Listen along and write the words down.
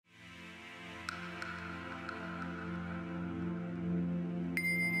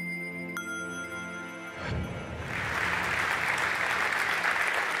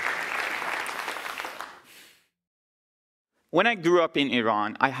When I grew up in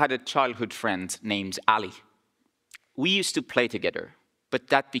Iran, I had a childhood friend named Ali. We used to play together, but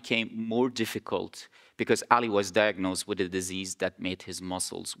that became more difficult because Ali was diagnosed with a disease that made his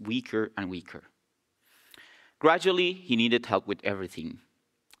muscles weaker and weaker. Gradually, he needed help with everything: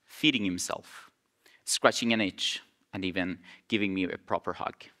 feeding himself, scratching an itch, and even giving me a proper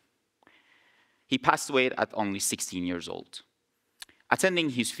hug. He passed away at only 16 years old.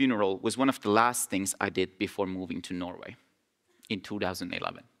 Attending his funeral was one of the last things I did before moving to Norway in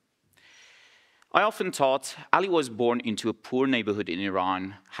 2011. I often thought Ali was born into a poor neighborhood in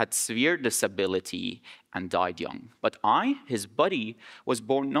Iran, had severe disability, and died young. But I, his buddy, was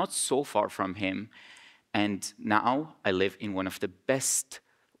born not so far from him, and now I live in one of the best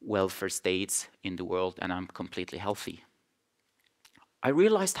welfare states in the world, and I'm completely healthy. I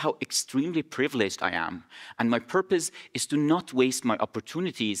realized how extremely privileged I am, and my purpose is to not waste my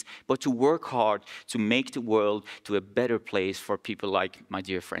opportunities, but to work hard to make the world to a better place for people like my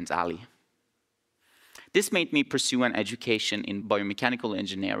dear friend Ali. This made me pursue an education in biomechanical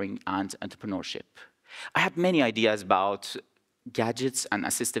engineering and entrepreneurship. I had many ideas about gadgets and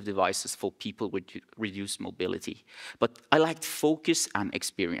assistive devices for people with reduced mobility, but I liked focus and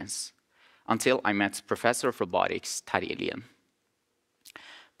experience until I met Professor of Robotics, Saeid.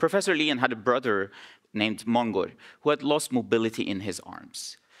 Professor Lian had a brother named Mongor who had lost mobility in his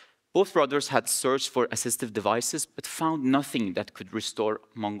arms. Both brothers had searched for assistive devices but found nothing that could restore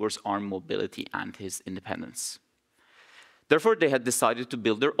Mongor's arm mobility and his independence. Therefore, they had decided to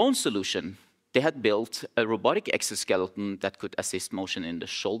build their own solution. They had built a robotic exoskeleton that could assist motion in the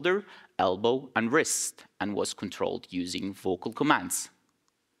shoulder, elbow, and wrist, and was controlled using vocal commands.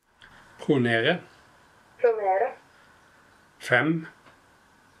 Pronere. Pronere. 5.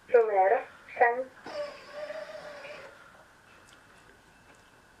 Pronere. 5.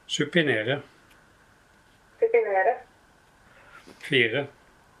 Supinere. Supinere. 4.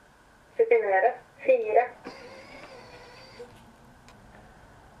 Supinere. 4.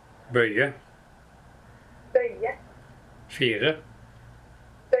 Bøye. Bøye. 4.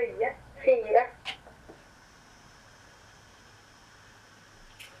 Bøye. 4.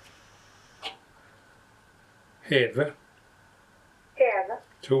 Heve. Heve.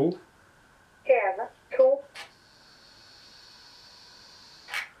 2. Heve. 2.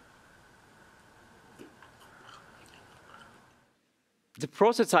 The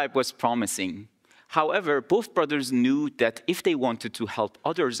prototype was promising. However, both brothers knew that if they wanted to help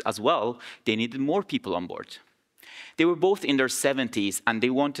others as well, they needed more people on board. They were both in their 70s, and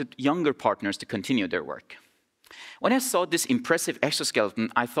they wanted younger partners to continue their work. When I saw this impressive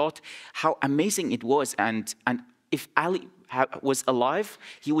exoskeleton, I thought how amazing it was, and if Ali was alive,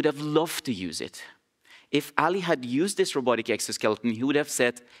 he would have loved to use it. If Ali had used this robotic exoskeleton, he would have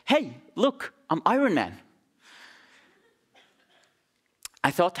said, "Hey, look, I'm Iron Man."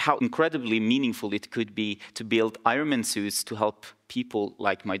 I thought how incredibly meaningful it could be to build Iron Man suits to help people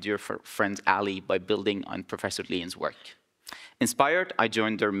like my dear friend Ali by building on Professor Lian's work. Inspired, I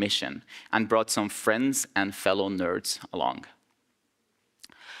joined their mission and brought some friends and fellow nerds along.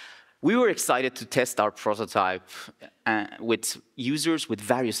 We were excited to test our prototype with users with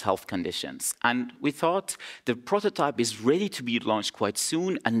various health conditions, and we thought the prototype is ready to be launched quite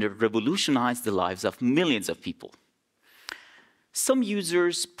soon and revolutionize the lives of millions of people. Some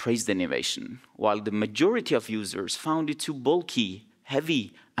users praised the innovation, while the majority of users found it too bulky,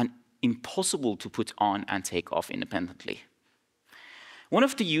 heavy, and impossible to put on and take off independently. One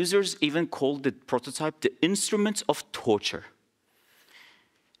of the users even called the prototype the instrument of torture.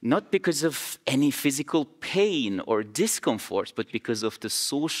 Not because of any physical pain or discomfort, but because of the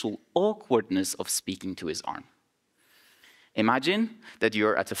social awkwardness of speaking to his arm. Imagine that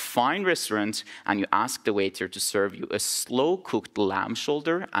you're at a fine restaurant and you ask the waiter to serve you a slow-cooked lamb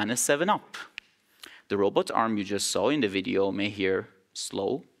shoulder and a 7-Up. The robot arm you just saw in the video may hear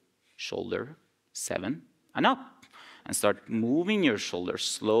slow, shoulder, 7, and up, and start moving your shoulder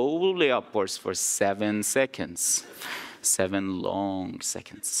slowly upwards for 7 seconds. 7 long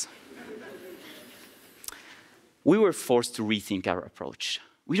seconds. We were forced to rethink our approach.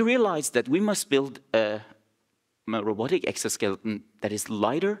 We realized that we must build a robotic exoskeleton that is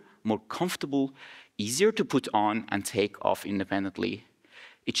lighter, more comfortable, easier to put on and take off independently.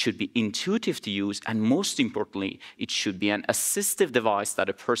 It should be intuitive to use, and most importantly, it should be an assistive device that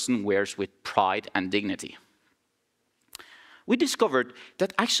a person wears with pride and dignity. We discovered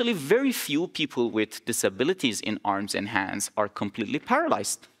that actually very few people with disabilities in arms and hands are completely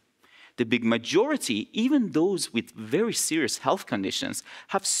paralyzed. The big majority, even those with very serious health conditions,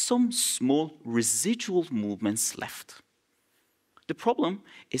 have some small residual movements left. The problem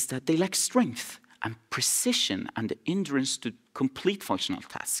is that they lack strength and precision and the endurance to complete functional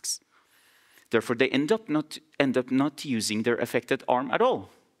tasks. Therefore, they end up not using their affected arm at all.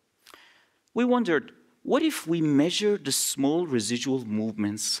 We wondered, what if we measure the small residual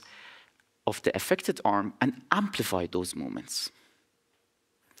movements of the affected arm and amplify those movements?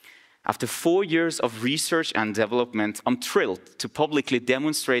 After 4 years of research and development, I'm thrilled to publicly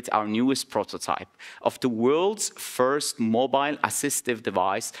demonstrate our newest prototype of the world's first mobile assistive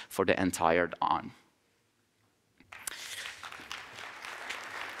device for the entire arm.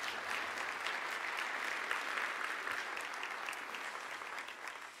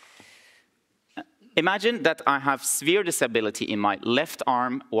 Imagine that I have severe disability in my left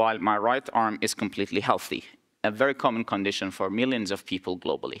arm while my right arm is completely healthy, a very common condition for millions of people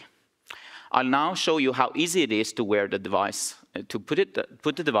globally. I'll now show you how easy it is to wear the device, to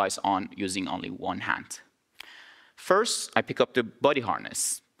put the device on using only one hand. First, I pick up the body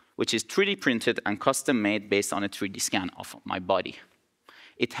harness, which is 3D printed and custom made based on a 3D scan of my body.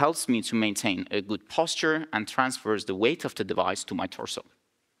 It helps me to maintain a good posture and transfers the weight of the device to my torso.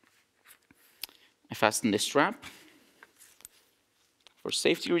 I fasten this strap for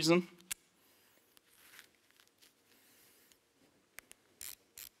safety reason.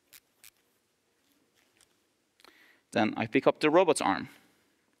 Then I pick up the robot's arm,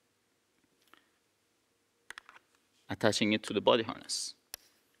 attaching it to the body harness.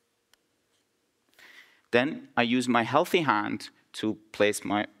 Then I use my healthy hand to place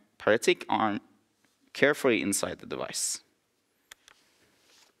my paralytic arm carefully inside the device.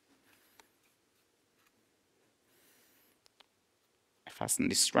 I fasten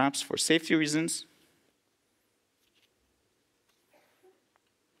these straps for safety reasons.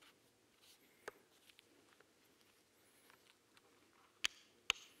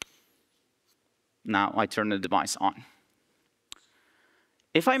 Now I turn the device on.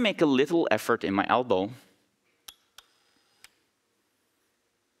 If I make a little effort in my elbow,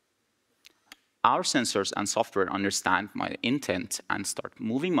 our sensors and software understand my intent and start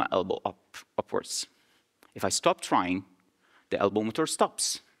moving my elbow upwards. If I stop trying, the elbow motor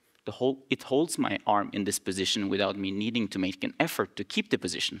stops. It holds my arm in this position without me needing to make an effort to keep the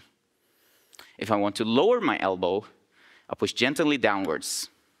position. If I want to lower my elbow, I push gently downwards,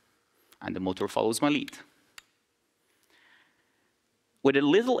 and the motor follows my lead. With a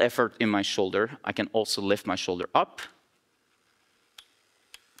little effort in my shoulder, I can also lift my shoulder up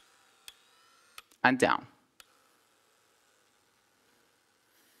and down.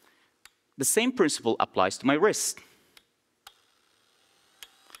 The same principle applies to my wrist.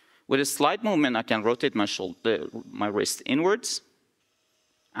 With a slight movement, I can rotate my wrist inwards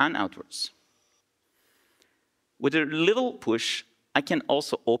and outwards. With a little push, I can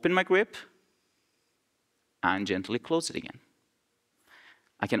also open my grip and gently close it again.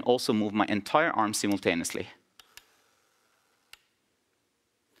 I can also move my entire arm simultaneously.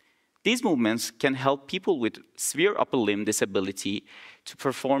 These movements can help people with severe upper limb disability to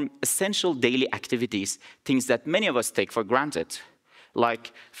perform essential daily activities, things that many of us take for granted,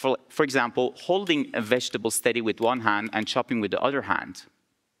 like, for example, holding a vegetable steady with one hand and chopping with the other hand,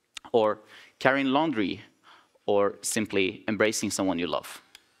 or carrying laundry, or simply embracing someone you love.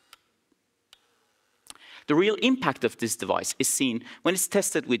 The real impact of this device is seen when it's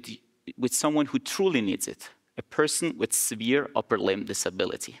tested with someone who truly needs it, a person with severe upper limb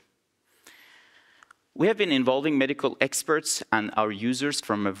disability. We have been involving medical experts and our users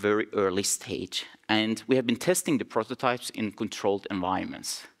from a very early stage, and we have been testing the prototypes in controlled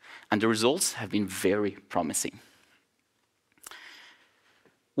environments, and the results have been very promising.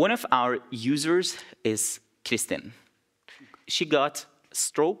 One of our users is Kristin. She got a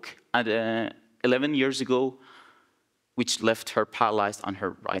stroke at 11 years ago, which left her paralyzed on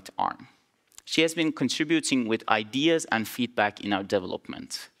her right arm. She has been contributing with ideas and feedback in our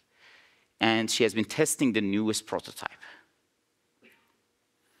development, and she has been testing the newest prototype.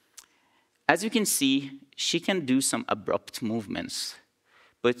 As you can see, she can do some abrupt movements,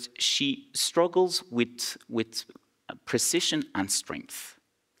 but she struggles with precision and strength.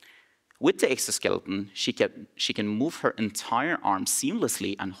 With the exoskeleton, she can move her entire arm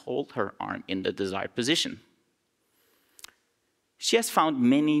seamlessly and hold her arm in the desired position. She has found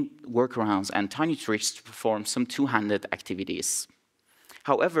many workarounds and tiny tricks to perform some two-handed activities.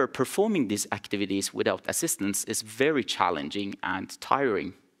 However, performing these activities without assistance is very challenging and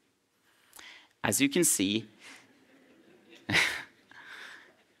tiring. As you can see,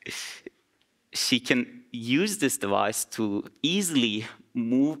 she can use this device to easily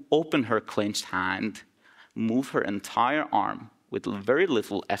open her clenched hand, move her entire arm with very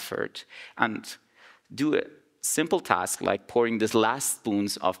little effort, and do simple task like pouring the last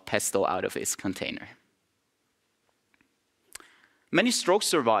spoons of pesto out of its container. Many stroke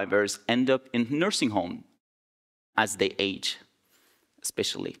survivors end up in nursing home as they age,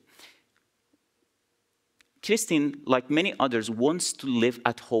 especially. Kristin, like many others, wants to live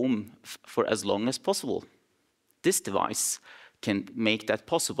at home for as long as possible. This device can make that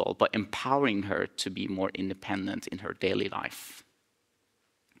possible by empowering her to be more independent in her daily life.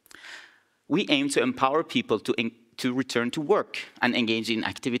 We aim to empower people to return to work and engage in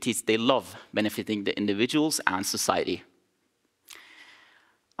activities they love, benefiting the individuals and society.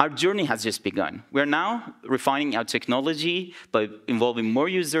 Our journey has just begun. We're now refining our technology by involving more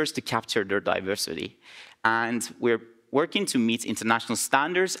users to capture their diversity. And we're working to meet international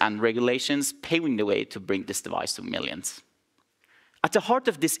standards and regulations, paving the way to bring this device to millions. At the heart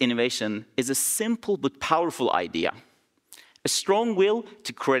of this innovation is a simple but powerful idea: a strong will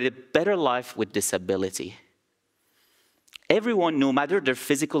to create a better life with disability. Everyone, no matter their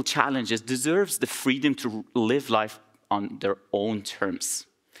physical challenges, deserves the freedom to live life on their own terms.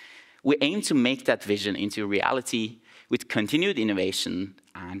 We aim to make that vision into reality with continued innovation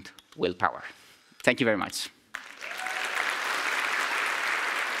and willpower. Thank you very much.